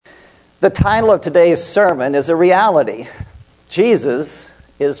The title of today's sermon is a reality. Jesus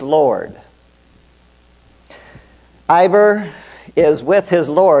is Lord. Iber is with his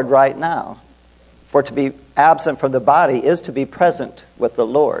Lord right now. For to be absent from the body is to be present with the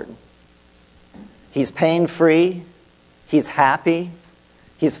Lord. He's pain-free. He's happy.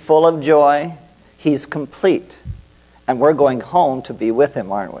 He's full of joy. He's complete. And we're going home to be with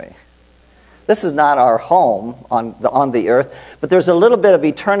him, aren't we? This is not our home on the earth, but there's a little bit of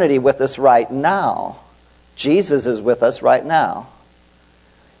eternity with us right now. Jesus is with us right now.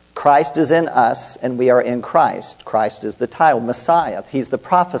 Christ is in us, and we are in Christ. Christ is the title, Messiah. He's the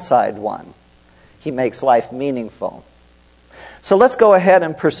prophesied one. He makes life meaningful. So let's go ahead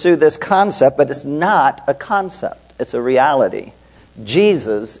and pursue this concept, but it's not a concept. It's a reality.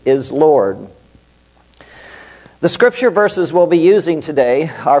 Jesus is Lord. The scripture verses we'll be using today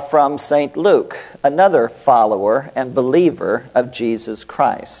are from St. Luke, another follower and believer of Jesus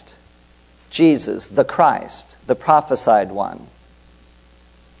Christ. Jesus, the Christ, the prophesied one.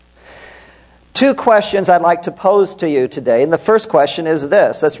 Two questions I'd like to pose to you today. And the first question is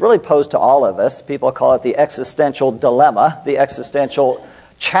this. That's really posed to all of us. People call it the existential dilemma, the existential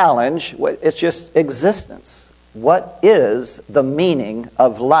challenge. It's just existence. What is the meaning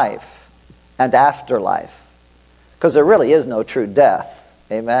of life and afterlife? Because there really is no true death.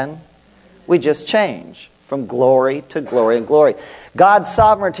 Amen? We just change from glory to glory and glory. God's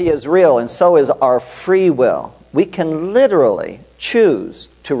sovereignty is real, and so is our free will. We can literally choose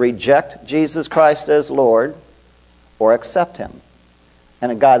to reject Jesus Christ as Lord or accept him.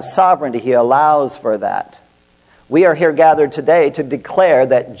 And in God's sovereignty, he allows for that. We are here gathered today to declare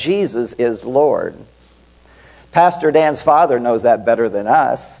that Jesus is Lord. Pastor Dan's father knows that better than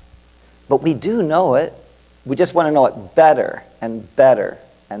us, but we do know it. We just want to know it better and better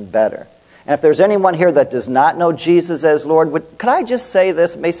and better. And if there's anyone here that does not know Jesus as Lord, could I just say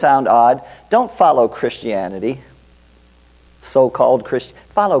this? It may sound odd. Don't follow Christianity, so-called Christian.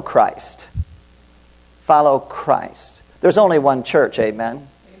 Follow Christ. Follow Christ. There's only one church, amen?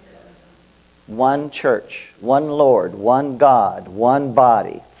 One church, one Lord, one God, one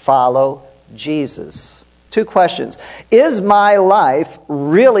body. Follow Jesus. Two questions. Is my life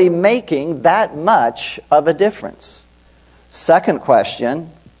really making that much of a difference? Second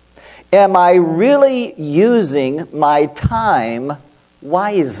question. Am I really using my time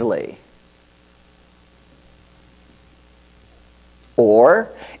wisely? Or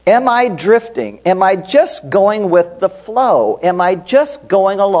am I drifting? Am I just going with the flow? Am I just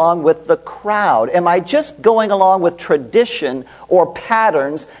going along with the crowd? Am I just going along with tradition or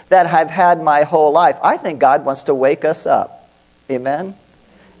patterns that I've had my whole life? I think God wants to wake us up. Amen?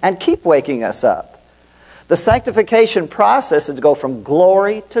 And keep waking us up. The sanctification process is to go from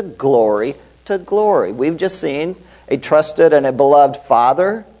glory to glory to glory. We've just seen a trusted and a beloved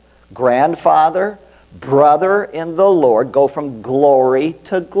father, grandfather, brother in the Lord go from glory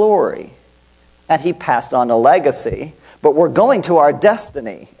to glory. And he passed on a legacy, but we're going to our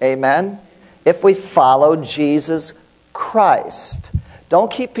destiny. Amen? If we follow Jesus Christ. Don't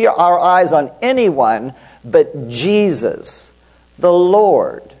keep our eyes on anyone but Jesus, the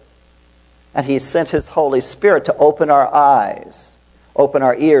Lord. And he sent his Holy Spirit to open our eyes, open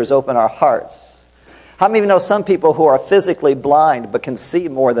our ears, open our hearts. How many of you know some people who are physically blind but can see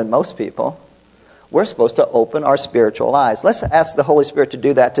more than most people? We're supposed to open our spiritual eyes. Let's ask the Holy Spirit to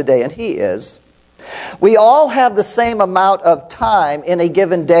do that today, and he is. We all have the same amount of time in a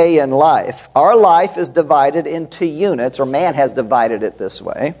given day in life. Our life is divided into units, or man has divided it this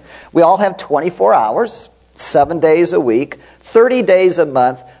way. We all have 24 hours, 7 days a week, 30 days a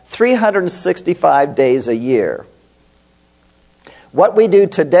month, 365 days a year. What we do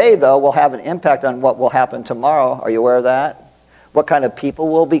today, though, will have an impact on what will happen tomorrow. Are you aware of that? What kind of people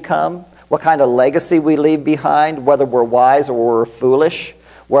we'll become? What kind of legacy we leave behind, whether we're wise or we're foolish,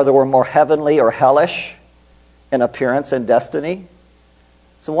 whether we're more heavenly or hellish in appearance and destiny.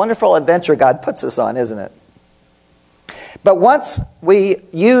 It's a wonderful adventure God puts us on, isn't it? But once we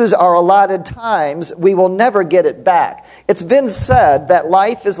use our allotted times, we will never get it back. It's been said that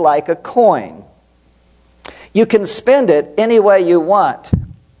life is like a coin. You can spend it any way you want,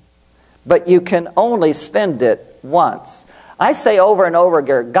 but you can only spend it once. I say over and over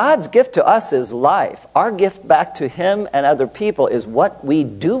again, God's gift to us is life. Our gift back to him and other people is what we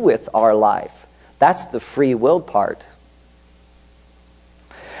do with our life. That's the free will part.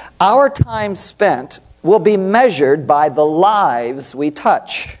 Our time spent will be measured by the lives we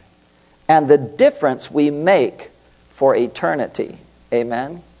touch and the difference we make for eternity.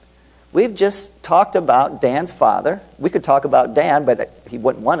 Amen? We've just talked about Dan's father. We could talk about Dan, but he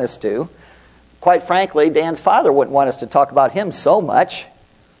wouldn't want us to. Quite frankly, Dan's father wouldn't want us to talk about him so much.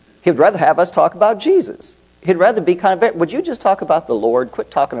 He'd rather have us talk about Jesus. He'd rather be kind of, would you just talk about the Lord? Quit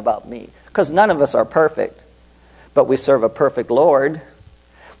talking about me. Because none of us are perfect. But we serve a perfect Lord.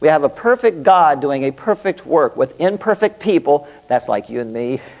 We have a perfect God doing a perfect work with imperfect people. That's like you and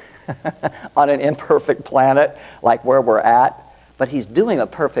me on an imperfect planet, like where we're at. But He's doing a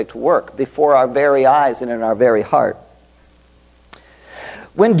perfect work before our very eyes and in our very heart.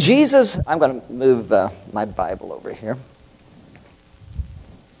 When Jesus, I'm going to move my Bible over here.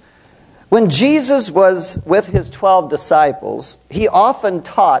 When Jesus was with His 12 disciples, He often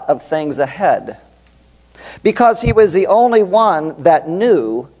taught of things ahead, because He was the only one that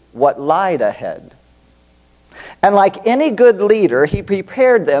knew what lied ahead. And like any good leader, He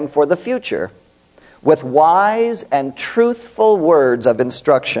prepared them for the future with wise and truthful words of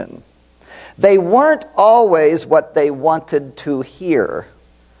instruction. They weren't always what they wanted to hear,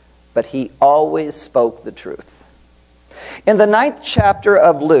 but He always spoke the truth. In the 9th chapter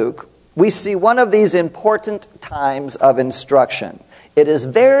of Luke, we see one of these important times of instruction. It is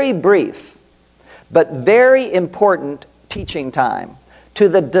very brief, but very important teaching time to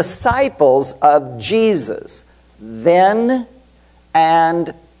the disciples of Jesus then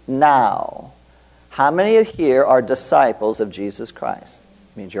and now. How many of here are disciples of Jesus Christ?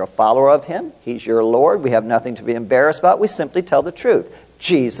 It means you're a follower of Him. He's your Lord. We have nothing to be embarrassed about. We simply tell the truth.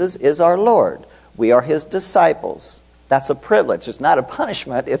 Jesus is our Lord. We are His disciples. That's a privilege. It's not a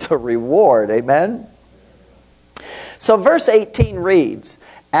punishment. It's a reward. Amen? So verse 18 reads,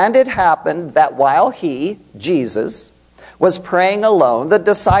 "And it happened that while He, Jesus, was praying alone, the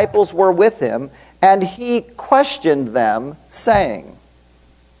disciples were with Him, and He questioned them, saying..."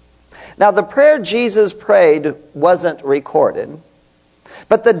 Now the prayer Jesus prayed wasn't recorded,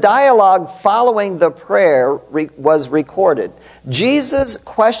 but the dialogue following the prayer was recorded. Jesus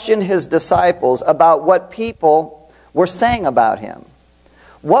questioned His disciples about what people were saying about Him.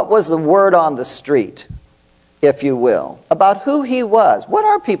 What was the word on the street, if you will, about who He was? What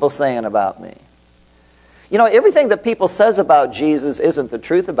are people saying about me? You know, everything that people says about Jesus isn't the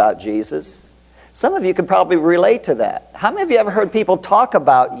truth about Jesus. Some of you could probably relate to that. How many of you ever heard people talk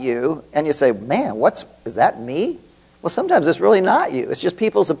about you and you say, man, is that me? Well, sometimes it's really not you. It's just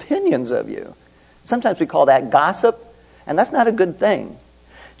people's opinions of you. Sometimes we call that gossip, and that's not a good thing.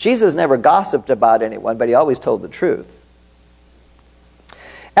 Jesus never gossiped about anyone, but He always told the truth.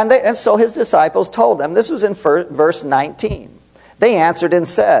 And so His disciples told them, this was in verse 19. They answered and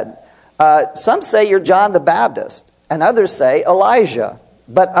said, "Some say you're John the Baptist, and others say Elijah,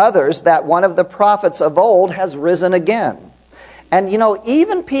 but others that one of the prophets of old has risen again." And you know,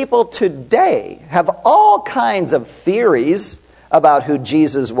 even people today have all kinds of theories about who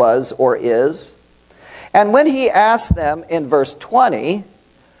Jesus was or is. And when He asked them in verse 20,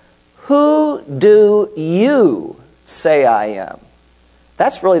 "Who do you say I am?"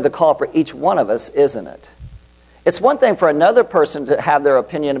 That's really the call for each one of us, isn't it? It's one thing for another person to have their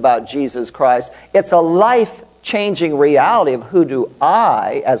opinion about Jesus Christ. It's a life-changing reality of who do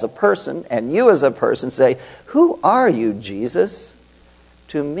I as a person and you as a person say, "Who are you, Jesus,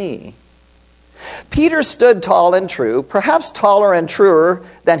 to me?" Peter stood tall and true, perhaps taller and truer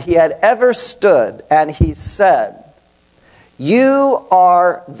than he had ever stood, and he said, "You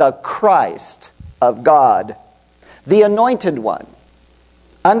are the Christ of God, the Anointed One,"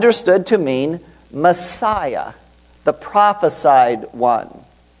 understood to mean Messiah, the prophesied one,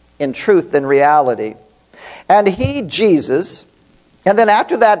 in truth and reality. And He, Jesus, and then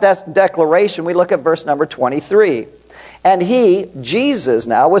after that declaration, we look at verse number 23. And He, Jesus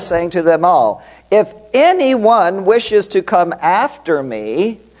now, was saying to them all, "If anyone wishes to come after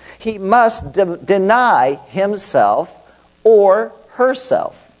me, he must deny himself or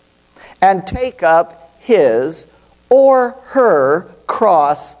herself, and take up his or her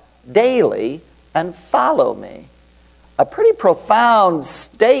cross daily and follow me." A pretty profound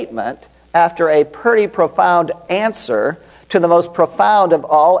statement after a pretty profound answer to the most profound of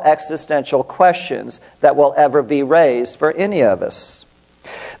all existential questions that will ever be raised for any of us.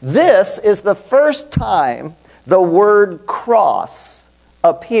 This is the first time the word cross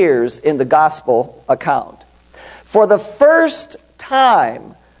appears in the gospel account. For the first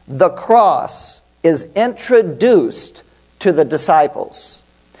time, the cross is introduced to the disciples.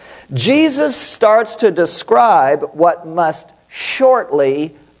 Jesus starts to describe what must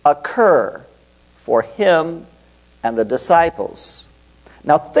shortly occur for Him and the disciples.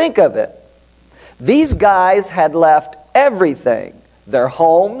 Now think of it. These guys had left everything, their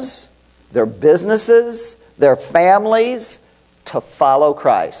homes, their businesses, their families, to follow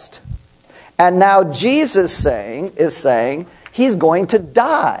Christ. And now Jesus is saying He's going to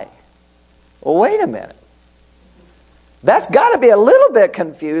die. Well, wait a minute. That's got to be a little bit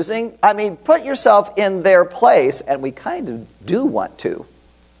confusing. I mean, put yourself in their place, and we kind of do want to.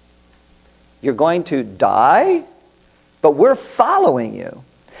 You're going to die, but we're following you.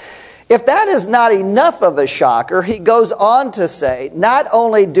 If that is not enough of a shocker, he goes on to say, not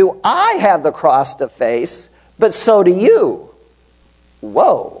only do I have the cross to face, but so do you.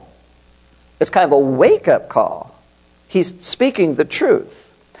 Whoa. It's kind of a wake-up call. He's speaking the truth.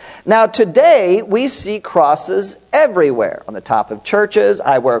 Now, today, we see crosses everywhere. On the top of churches,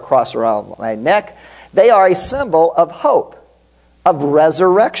 I wear a cross around my neck. They are a symbol of hope, of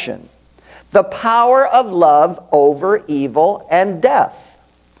resurrection, the power of love over evil and death.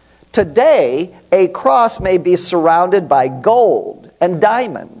 Today, a cross may be surrounded by gold and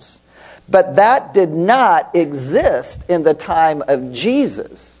diamonds, but that did not exist in the time of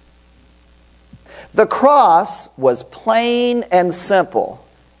Jesus. The cross was plain and simple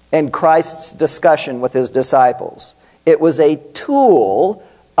in Christ's discussion with his disciples. It was a tool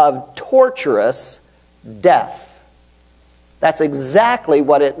of torturous death. That's exactly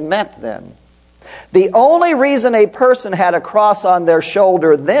what it meant then. The only reason a person had a cross on their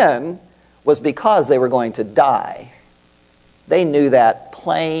shoulder then was because they were going to die. They knew that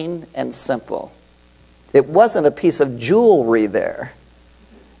plain and simple. It wasn't a piece of jewelry there.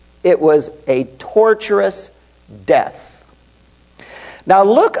 It was a torturous death. Now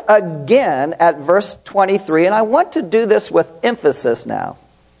look again at verse 23, and I want to do this with emphasis now.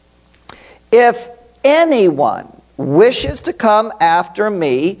 If anyone wishes to come after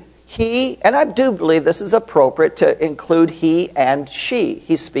me, he, and I do believe this is appropriate to include he and she.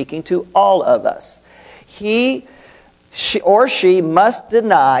 He's speaking to all of us. He or she must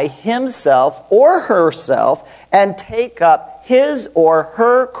deny himself or herself and take up his or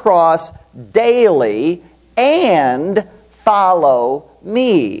her cross daily and follow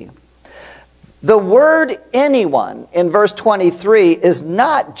me. The word anyone in verse 23 is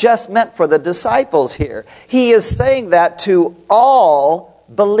not just meant for the disciples here. He is saying that to all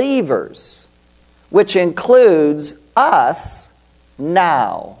believers, which includes us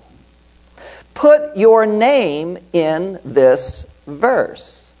now. Put your name in this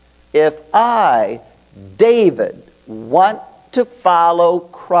verse. If I, David, want to follow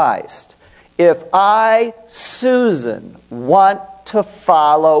Christ, if I, Susan, want to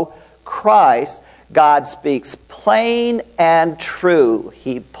follow Christ, God speaks plain and true.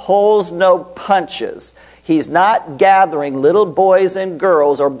 He pulls no punches. He's not gathering little boys and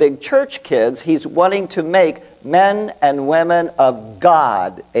girls or big church kids. He's wanting to make men and women of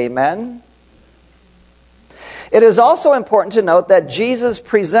God. Amen? It is also important to note that Jesus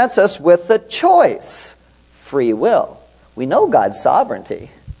presents us with the choice, free will. We know God's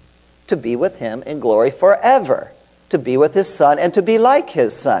sovereignty, to be with him in glory forever, to be with his Son and to be like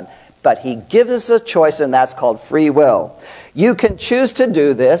his Son. But he gives us a choice, and that's called free will. You can choose to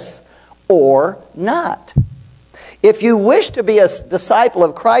do this or not. If you wish to be a disciple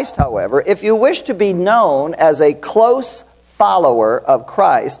of Christ, however, if you wish to be known as a close follower of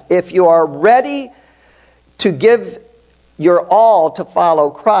Christ, if you are ready to give your all to follow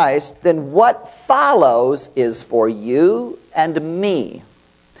Christ, then what follows is for you and me.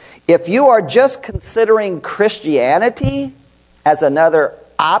 If you are just considering Christianity as another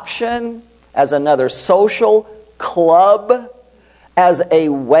option, as another social club, as a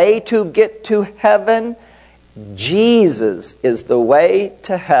way to get to heaven, Jesus is the way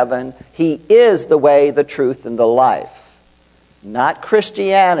to heaven. He is the way, the truth, and the life. Not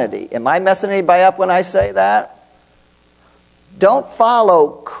Christianity. Am I messing anybody up when I say that? Don't follow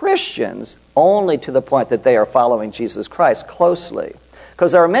Christians only to the point that they are following Jesus Christ closely.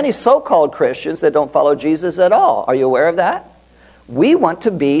 Because there are many so-called Christians that don't follow Jesus at all. Are you aware of that? We want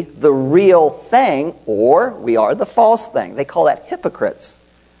to be the real thing, or we are the false thing. They call that hypocrites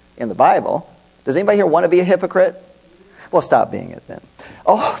in the Bible. Does anybody here want to be a hypocrite? Well, stop being it then.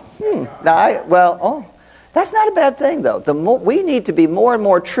 That's not a bad thing, though. We need to be more and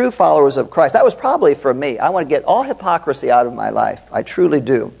more true followers of Christ. That was probably for me. I want to get all hypocrisy out of my life. I truly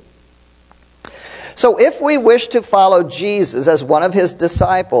do. So if we wish to follow Jesus as one of his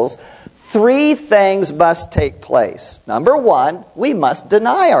disciples, 3 things must take place. Number 1, we must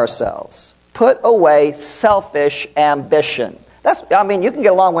deny ourselves. Put away selfish ambition. You can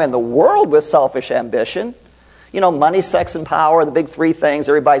get a long way in the world with selfish ambition. You know, money, sex, and power, the big 3 things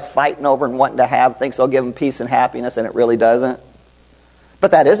everybody's fighting over and wanting to have, thinks they'll give them peace and happiness, and it really doesn't.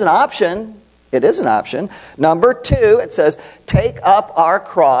 But that is an option. It is an option. Number 2, it says, take up our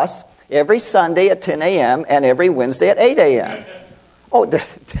cross every Sunday at 10 a.m. and every Wednesday at 8 a.m. Oh, did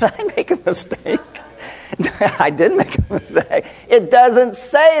I make a mistake? I did make a mistake. It doesn't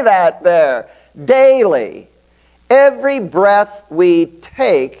say that there. Daily Every breath we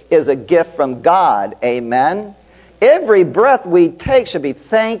take is a gift from God. Amen? Every breath we take should be,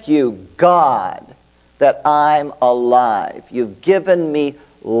 thank you, God, that I'm alive. You've given me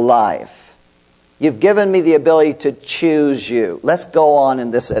life. You've given me the ability to choose you. Let's go on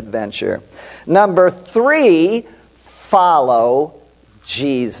in this adventure. Number 3, follow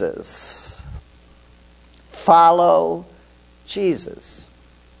Jesus. Follow Jesus.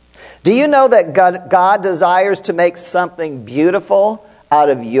 Do you know that God desires to make something beautiful out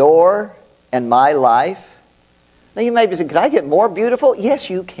of your and my life? Now you may be saying, can I get more beautiful? Yes,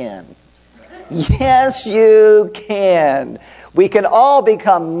 you can. Yes, you can. We can all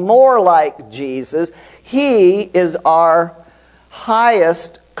become more like Jesus. He is our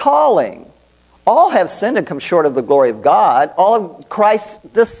highest calling. All have sinned and come short of the glory of God. All of Christ's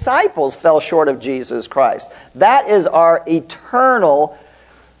disciples fell short of Jesus Christ. That is our eternal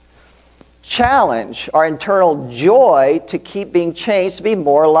challenge, our internal joy to keep being changed to be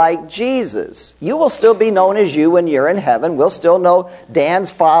more like Jesus. You will still be known as you when you're in heaven. We'll still know Dan's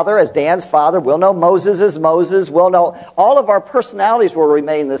father as Dan's father. We'll know Moses as Moses. We'll know all of our personalities will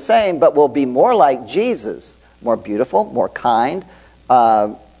remain the same, but we'll be more like Jesus. More beautiful, more kind,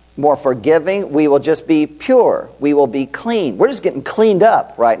 more forgiving. We will just be pure. We will be clean. We're just getting cleaned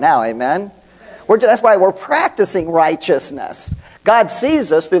up right now, amen? That's why we're practicing righteousness. God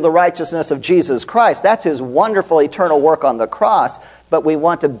sees us through the righteousness of Jesus Christ. That's His wonderful eternal work on the cross. But we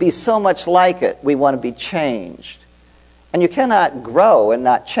want to be so much like it. We want to be changed. And you cannot grow and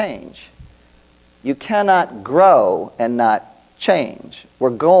not change. You cannot grow and not change. We're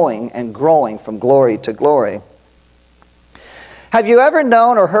going and growing from glory to glory. Have you ever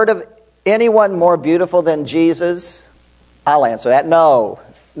known or heard of anyone more beautiful than Jesus? I'll answer that. No.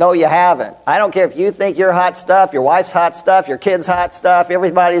 No, you haven't. I don't care if you think you're hot stuff, your wife's hot stuff, your kid's hot stuff,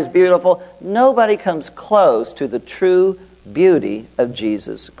 everybody's beautiful. Nobody comes close to the true beauty of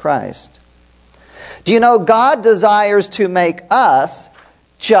Jesus Christ. Do you know God desires to make us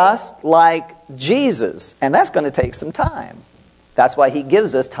just like Jesus? And that's going to take some time. That's why He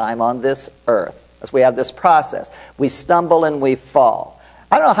gives us time on this earth. As we have this process. We stumble and we fall.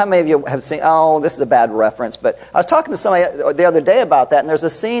 I don't know how many of you have seen, oh, this is a bad reference, but I was talking to somebody the other day about that, and there's a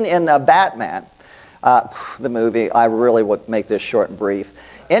scene in Batman, the movie. I really would make this short and brief.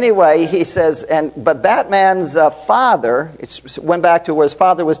 Anyway, he says, but Batman's father went back to where his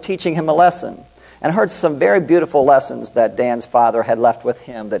father was teaching him a lesson, and heard some very beautiful lessons that Dan's father had left with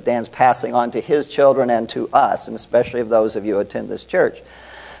him, that Dan's passing on to his children and to us, and especially of those of you who attend this church.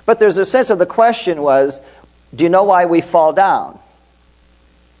 But there's a sense of the question was, do you know why we fall down?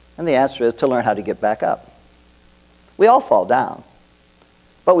 And the answer is to learn how to get back up. We all fall down.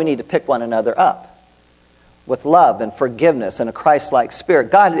 But we need to pick one another up with love and forgiveness and a Christ-like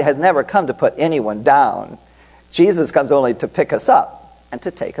spirit. God has never come to put anyone down. Jesus comes only to pick us up and to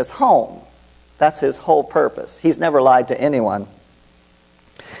take us home. That's His whole purpose. He's never lied to anyone.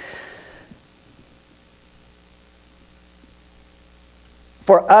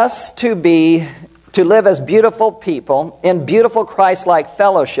 For us to live as beautiful people in beautiful Christ-like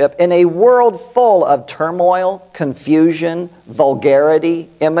fellowship in a world full of turmoil, confusion, vulgarity,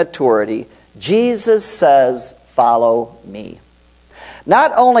 immaturity, Jesus says, follow me.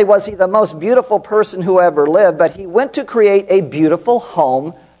 Not only was He the most beautiful person who ever lived, but He went to create a beautiful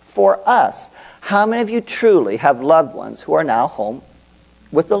home for us. How many of you truly have loved ones who are now home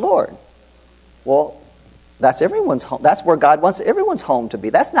with the Lord? Well, that's everyone's home. That's where God wants everyone's home to be.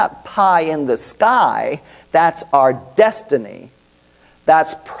 That's not pie in the sky. That's our destiny.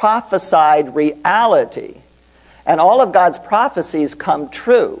 That's prophesied reality. And all of God's prophecies come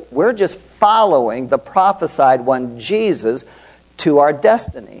true. We're just following the prophesied one, Jesus, to our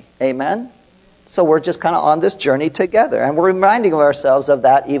destiny. Amen? So we're just kind of on this journey together. And we're reminding ourselves of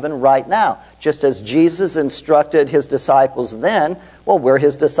that even right now. Just as Jesus instructed His disciples then, well, we're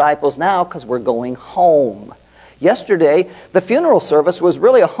His disciples now because we're going home. Yesterday, the funeral service was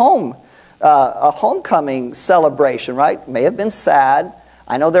really a homecoming celebration, right? It may have been sad.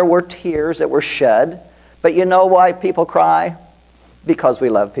 I know there were tears that were shed. But you know why people cry? Because we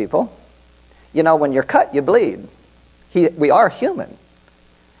love people. You know, when you're cut, you bleed. We are human.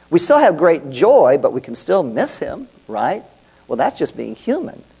 We still have great joy, but we can still miss Him, right? Well, that's just being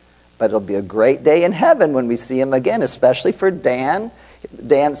human. But it'll be a great day in heaven when we see Him again, especially for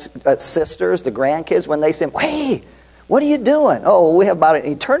Dan's sisters, the grandkids, when they say, hey, what are you doing? Oh, we have about an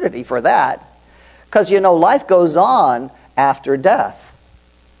eternity for that. Because, you know, life goes on after death.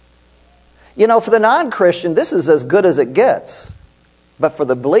 You know, for the non-Christian, this is as good as it gets. But for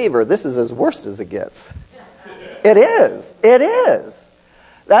the believer, this is as worse as it gets. It is. It is.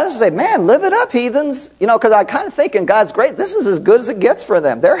 I just say, man, live it up, heathens. Because I kind of think in God's great, this is as good as it gets for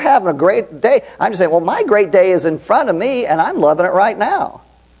them. They're having a great day. I'm just saying, well, my great day is in front of me, and I'm loving it right now.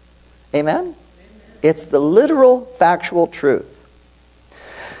 Amen? Amen. It's the literal, factual truth.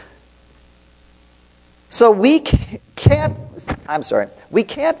 So we can't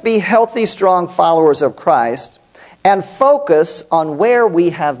be healthy, strong followers of Christ and focus on where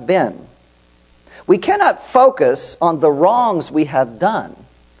we have been. We cannot focus on the wrongs we have done.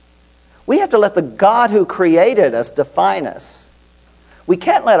 We have to let the God who created us define us. We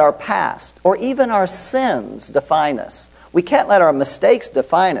can't let our past or even our sins define us. We can't let our mistakes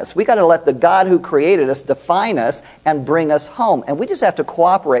define us. We got to let the God who created us define us and bring us home. And we just have to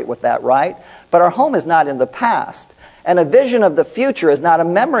cooperate with that, right? But our home is not in the past. And a vision of the future is not a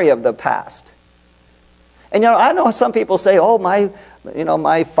memory of the past. And I know some people say, oh,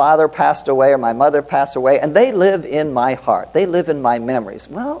 my father passed away or my mother passed away, and they live in my heart. They live in my memories.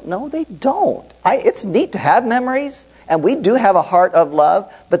 Well, no, they don't. It's neat to have memories, and we do have a heart of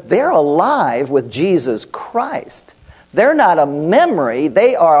love, but they're alive with Jesus Christ. They're not a memory.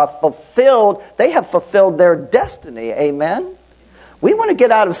 They have fulfilled their destiny. Amen? We want to get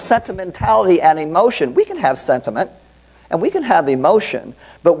out of sentimentality and emotion. We can have sentiment, and we can have emotion,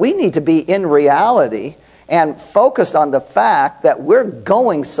 but we need to be in reality and focused on the fact that we're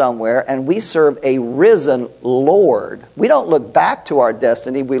going somewhere and we serve a risen Lord. We don't look back to our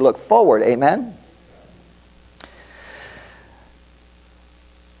destiny, we look forward. Amen?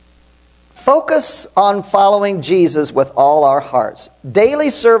 Focus on following Jesus with all our hearts, daily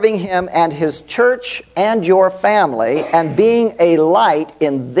serving Him and His church and your family, and being a light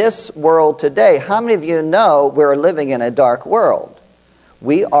in this world today. How many of you know we're living in a dark world?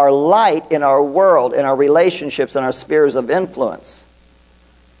 We are light in our world, in our relationships, in our spheres of influence.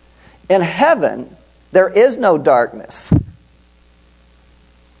 In heaven, there is no darkness.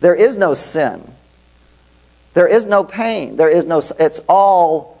 There is no sin. There is no pain. It's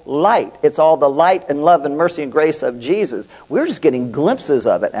all light. It's all the light and love and mercy and grace of Jesus. We're just getting glimpses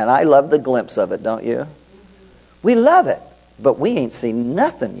of it, and I love the glimpse of it, don't you? We love it, but we ain't seen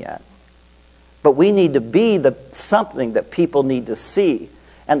nothing yet. But we need to be the something that people need to see.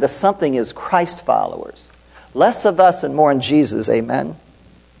 And the something is Christ followers. Less of us and more in Jesus. Amen.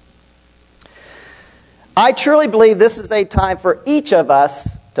 I truly believe this is a time for each of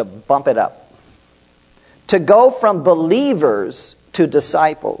us to bump it up. To go from believers to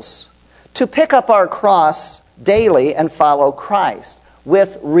disciples. To pick up our cross daily and follow Christ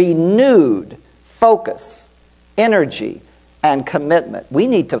with renewed focus, energy, and commitment. We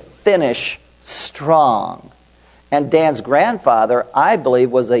need to finish strong. And Dan's grandfather, I believe,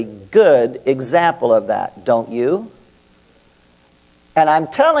 was a good example of that, don't you? And I'm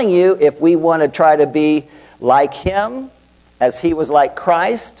telling you, if we want to try to be like him, as he was like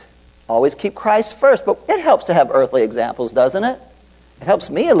Christ, always keep Christ first. But it helps to have earthly examples, doesn't it? It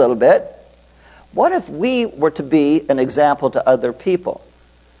helps me a little bit. What if we were to be an example to other people?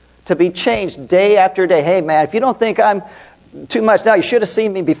 To be changed day after day. Hey, man, if you don't think I'm too much now, you should have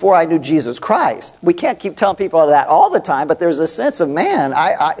seen me before I knew Jesus Christ. We can't keep telling people that all the time, but there's a sense of, man,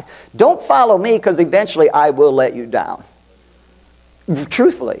 I don't follow me because eventually I will let you down.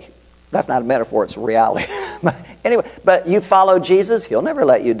 Truthfully, that's not a metaphor, it's reality. Anyway, but you follow Jesus, He'll never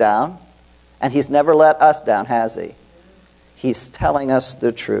let you down. And He's never let us down, has He? He's telling us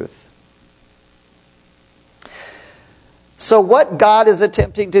the truth. So what God is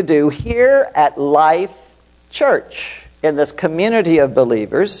attempting to do here at Life Church, in this community of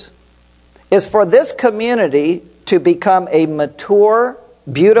believers, is for this community to become a mature,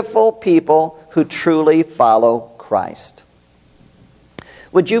 beautiful people who truly follow Christ.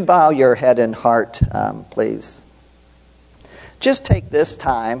 Would you bow your head and heart, please? Just take this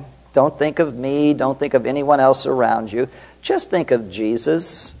time. Don't think of me. Don't think of anyone else around you. Just think of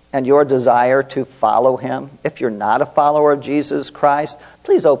Jesus and your desire to follow Him. If you're not a follower of Jesus Christ,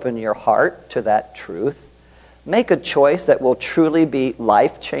 please open your heart to that truth. Make a choice that will truly be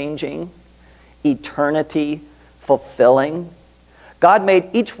life-changing, eternity-fulfilling. God made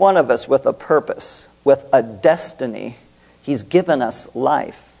each one of us with a purpose, with a destiny. He's given us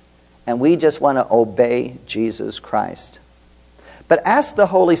life, and we just want to obey Jesus Christ. But ask the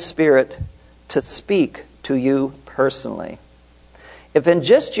Holy Spirit to speak to you personally. If in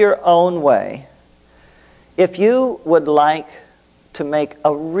just your own way, if you would like to make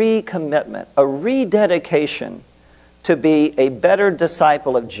a recommitment, a rededication to be a better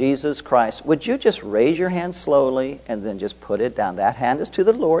disciple of Jesus Christ, would you just raise your hand slowly and then just put it down? That hand is to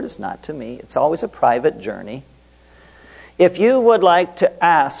the Lord, it's not to me. It's always a private journey. If you would like to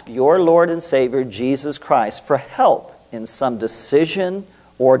ask your Lord and Savior, Jesus Christ, for help in some decision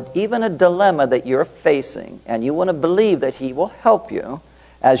or even a dilemma that you're facing, and you want to believe that He will help you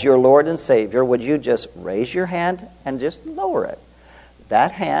as your Lord and Savior, would you just raise your hand and just lower it?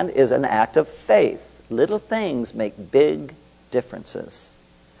 That hand is an act of faith. Little things make big differences.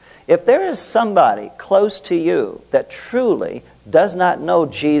 If there is somebody close to you that truly does not know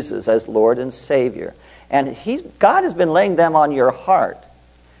Jesus as Lord and Savior, and God has been laying them on your heart,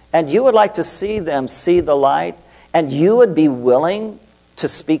 and you would like to see them see the light, and you would be willing to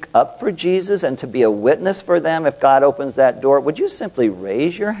speak up for Jesus and to be a witness for them if God opens that door, would you simply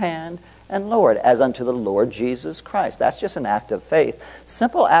raise your hand and lower it as unto the Lord Jesus Christ? That's just an act of faith.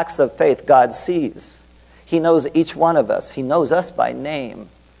 Simple acts of faith God sees. He knows each one of us. He knows us by name.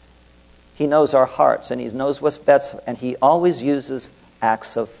 He knows our hearts, and He knows what's best, and He always uses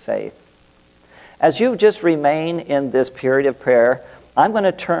acts of faith. As you just remain in this period of prayer, I'm going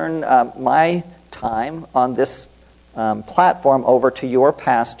to turn my time on this platform over to your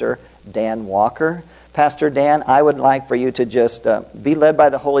pastor, Dan Walker. Pastor Dan, I would like for you to just be led by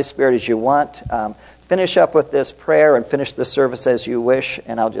the Holy Spirit as you want. Finish up with this prayer and finish the service as you wish,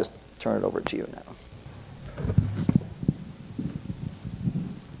 and I'll just turn it over to you now.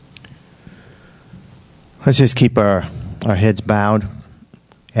 Let's just keep our heads bowed,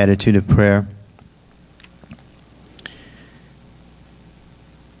 attitude of prayer.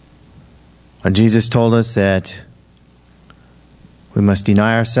 Jesus told us that we must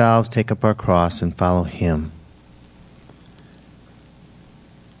deny ourselves, take up our cross, and follow Him.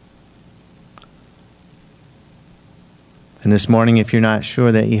 And this morning, if you're not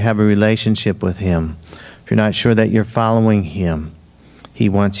sure that you have a relationship with Him, if you're not sure that you're following Him, He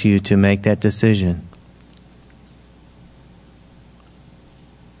wants you to make that decision.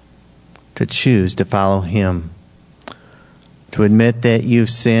 To choose to follow Him. To admit that you've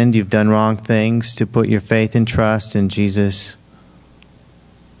sinned, you've done wrong things, to put your faith and trust in Jesus,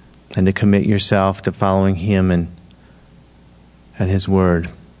 and to commit yourself to following Him and His Word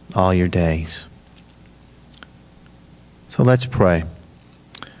all your days. So let's pray.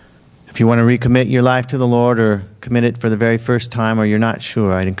 If you want to recommit your life to the Lord or commit it for the very first time, or you're not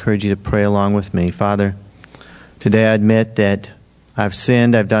sure, I'd encourage you to pray along with me. Father, today I admit that I've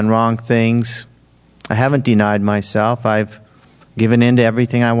sinned, I've done wrong things. I haven't denied myself. I've given in to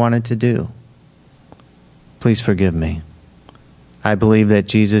everything I wanted to do. Please forgive me. I believe that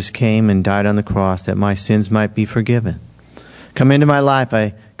Jesus came and died on the cross that my sins might be forgiven. Come into my life.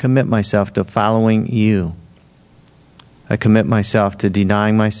 I commit myself to following You. I commit myself to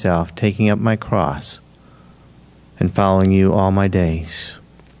denying myself, taking up my cross, and following You all my days.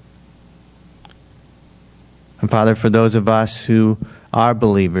 And Father, for those of us who are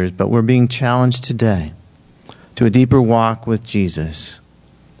believers, but we're being challenged today to a deeper walk with Jesus,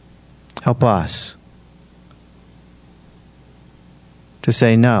 help us to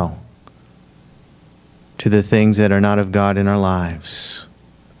say no to the things that are not of God in our lives.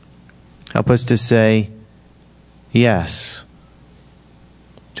 Help us to say yes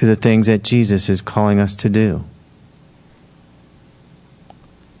to the things that Jesus is calling us to do.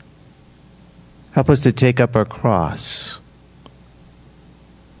 Help us to take up our cross,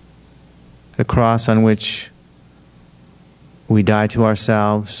 a cross on which we die to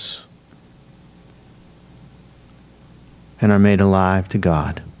ourselves and are made alive to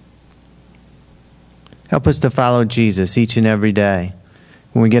God. Help us to follow Jesus each and every day.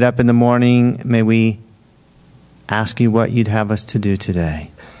 When we get up in the morning, may we ask You what You'd have us to do today.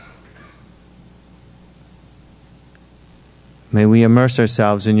 May we immerse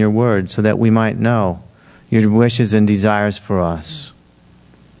ourselves in Your Word so that we might know Your wishes and desires for us.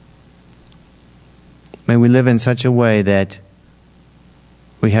 May we live in such a way that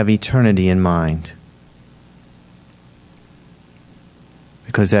we have eternity in mind,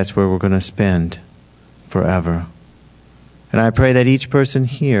 because that's where we're going to spend forever. And I pray that each person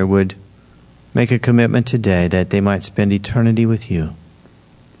here would make a commitment today that they might spend eternity with You.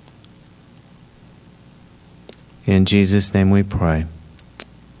 In Jesus' name we pray.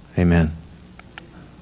 Amen.